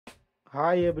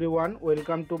Hi everyone,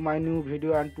 welcome to my new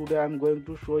video, and today I am going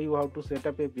to show you how to set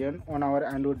up APN on our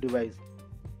Android device.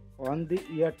 On the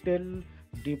Airtel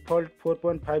default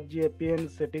 4.5G APN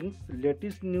settings,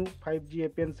 latest new 5G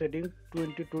APN setting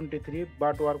 2023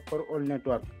 but work for all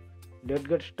network. Let's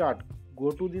get started.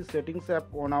 Go to the settings app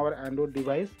on our Android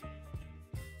device.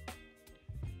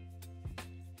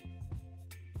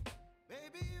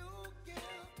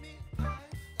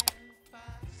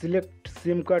 Select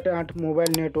SIM card and mobile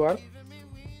network.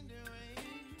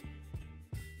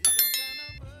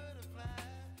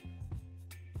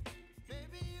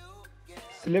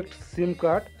 Select SIM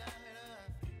card.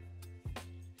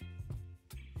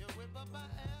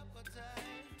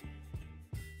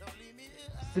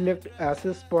 Select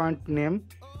access point name.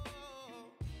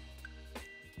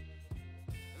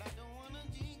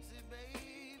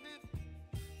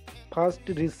 First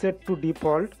reset to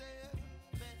default.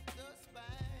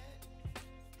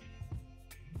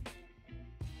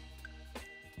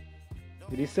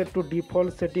 Reset to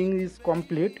default setting is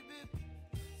complete.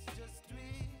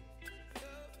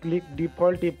 Click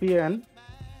default APN,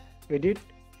 edit.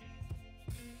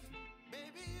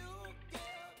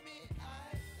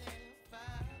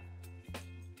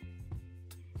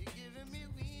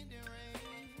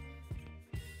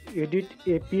 Edit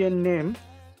APN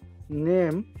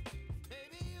name.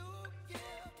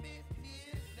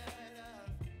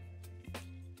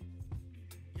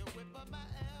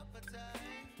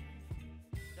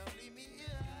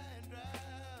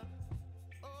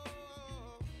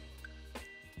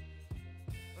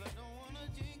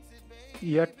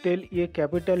 Airtel A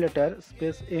capital letter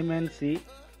space MNC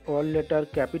all letter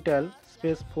capital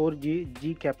space 4G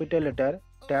G capital letter,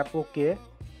 tap OK.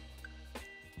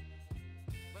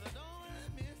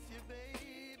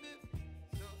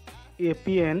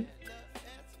 APN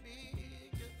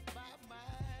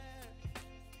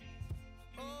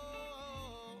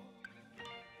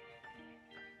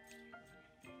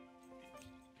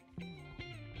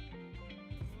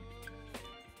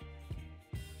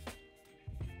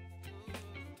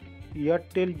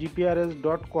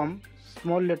airtelgprs.com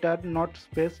small letter not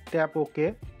space, tap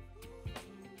OK.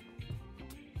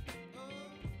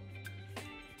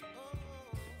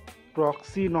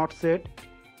 Proxy not set,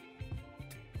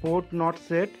 port not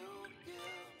set,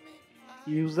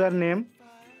 username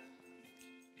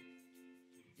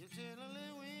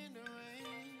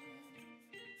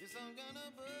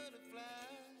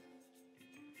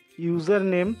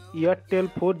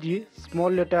Airtel 4G small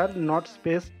letter not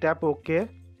space, tap OK.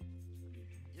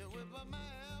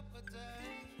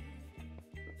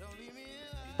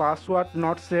 Password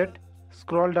not set,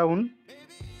 scroll down.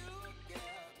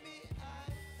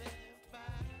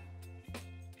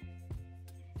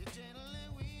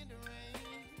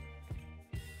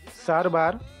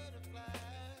 Server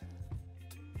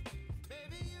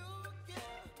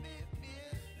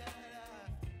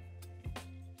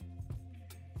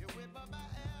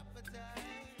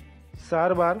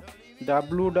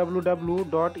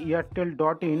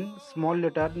www.airtel.in small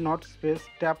letter not space,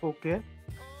 tap OK.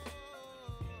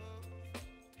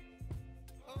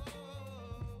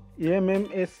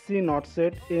 MMSC not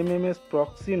set, MMS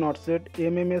proxy not set,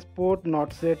 MMS port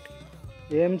not set,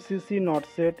 MCC not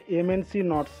set, MNC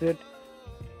not set.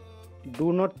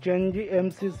 Do not change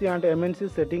MCC and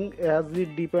MNC setting as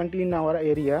it depend in our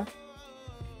area.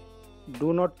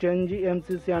 Do not change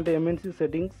MCC and MNC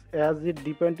settings as it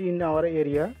depend in our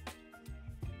area.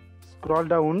 Scroll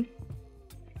down.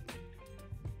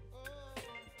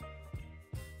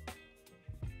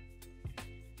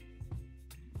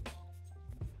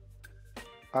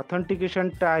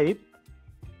 Authentication type.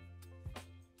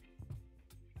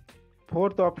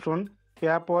 Fourth option,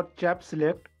 tap or tap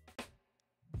select.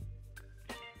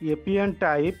 APN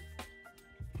type.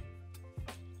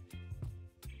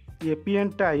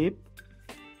 APN type.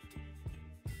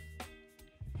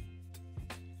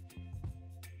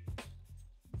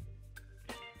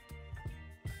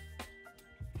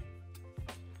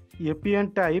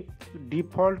 APN type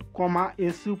default,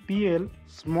 SUPL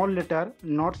small letter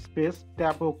not space,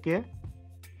 tap OK.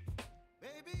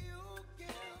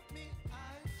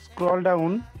 Scroll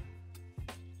down.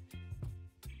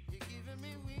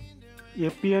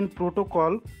 APN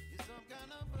protocol.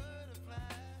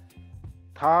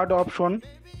 Third option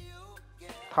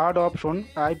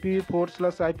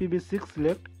IPv4/IPv6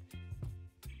 select.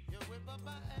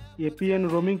 APN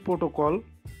roaming protocol.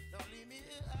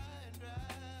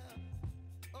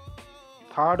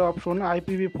 Third option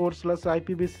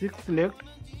IPv4/IPv6 select.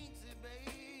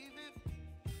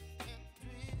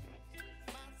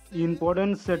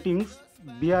 Important settings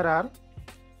there are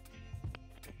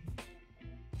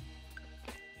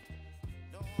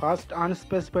First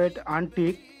unspecified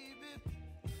untick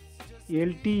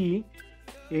LTE,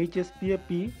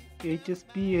 HSPAP,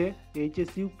 HSPA,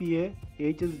 HSUPA,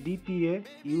 HSDPA,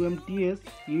 UMTS,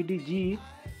 EDG,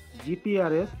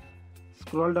 GPRS.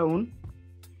 Scroll down.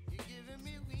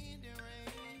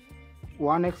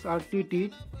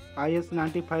 1XRTT,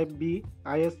 IS95B,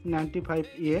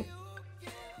 IS95A.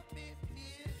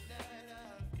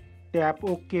 Tap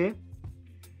OK.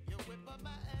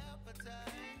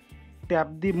 Tap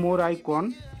the more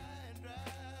icon.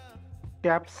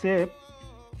 Tap save.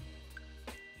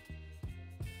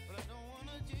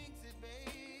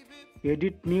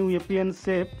 Edit new APN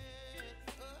save.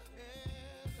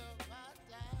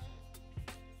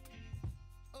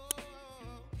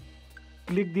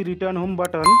 Click the return home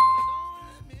button.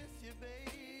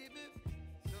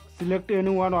 Select any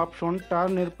one option.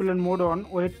 Turn airplane mode on.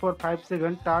 Wait for 5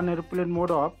 seconds. Turn airplane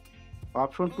mode off.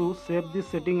 Option 2. Save this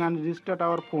setting and restart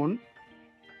our phone.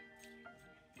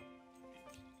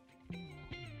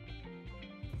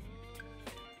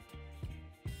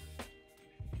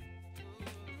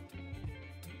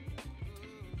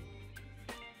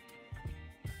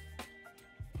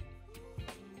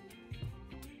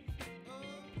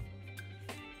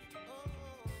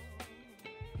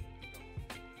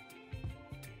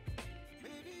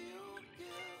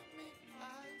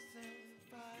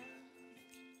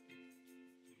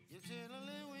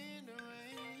 Chilling in the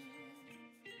rain,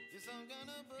 you're some kind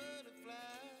of butterfly.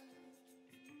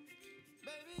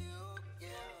 Baby, you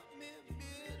give me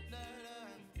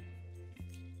midnight.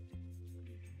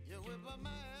 You whip up my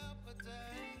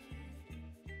appetite.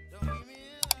 Don't leave me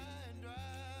high and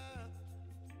dry.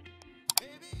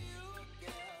 Baby, you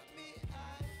give me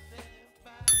ice and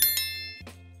fire.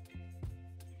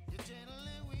 You're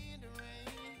channeling wind and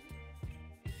rain.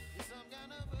 You're some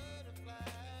kind of butterfly.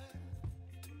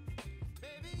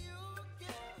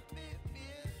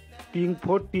 Ping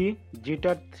 40,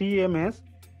 jitter 3 ms.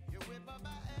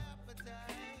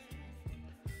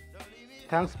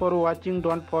 Thanks for watching.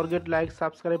 Don't forget like,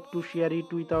 subscribe to share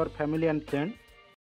it with our family and friends.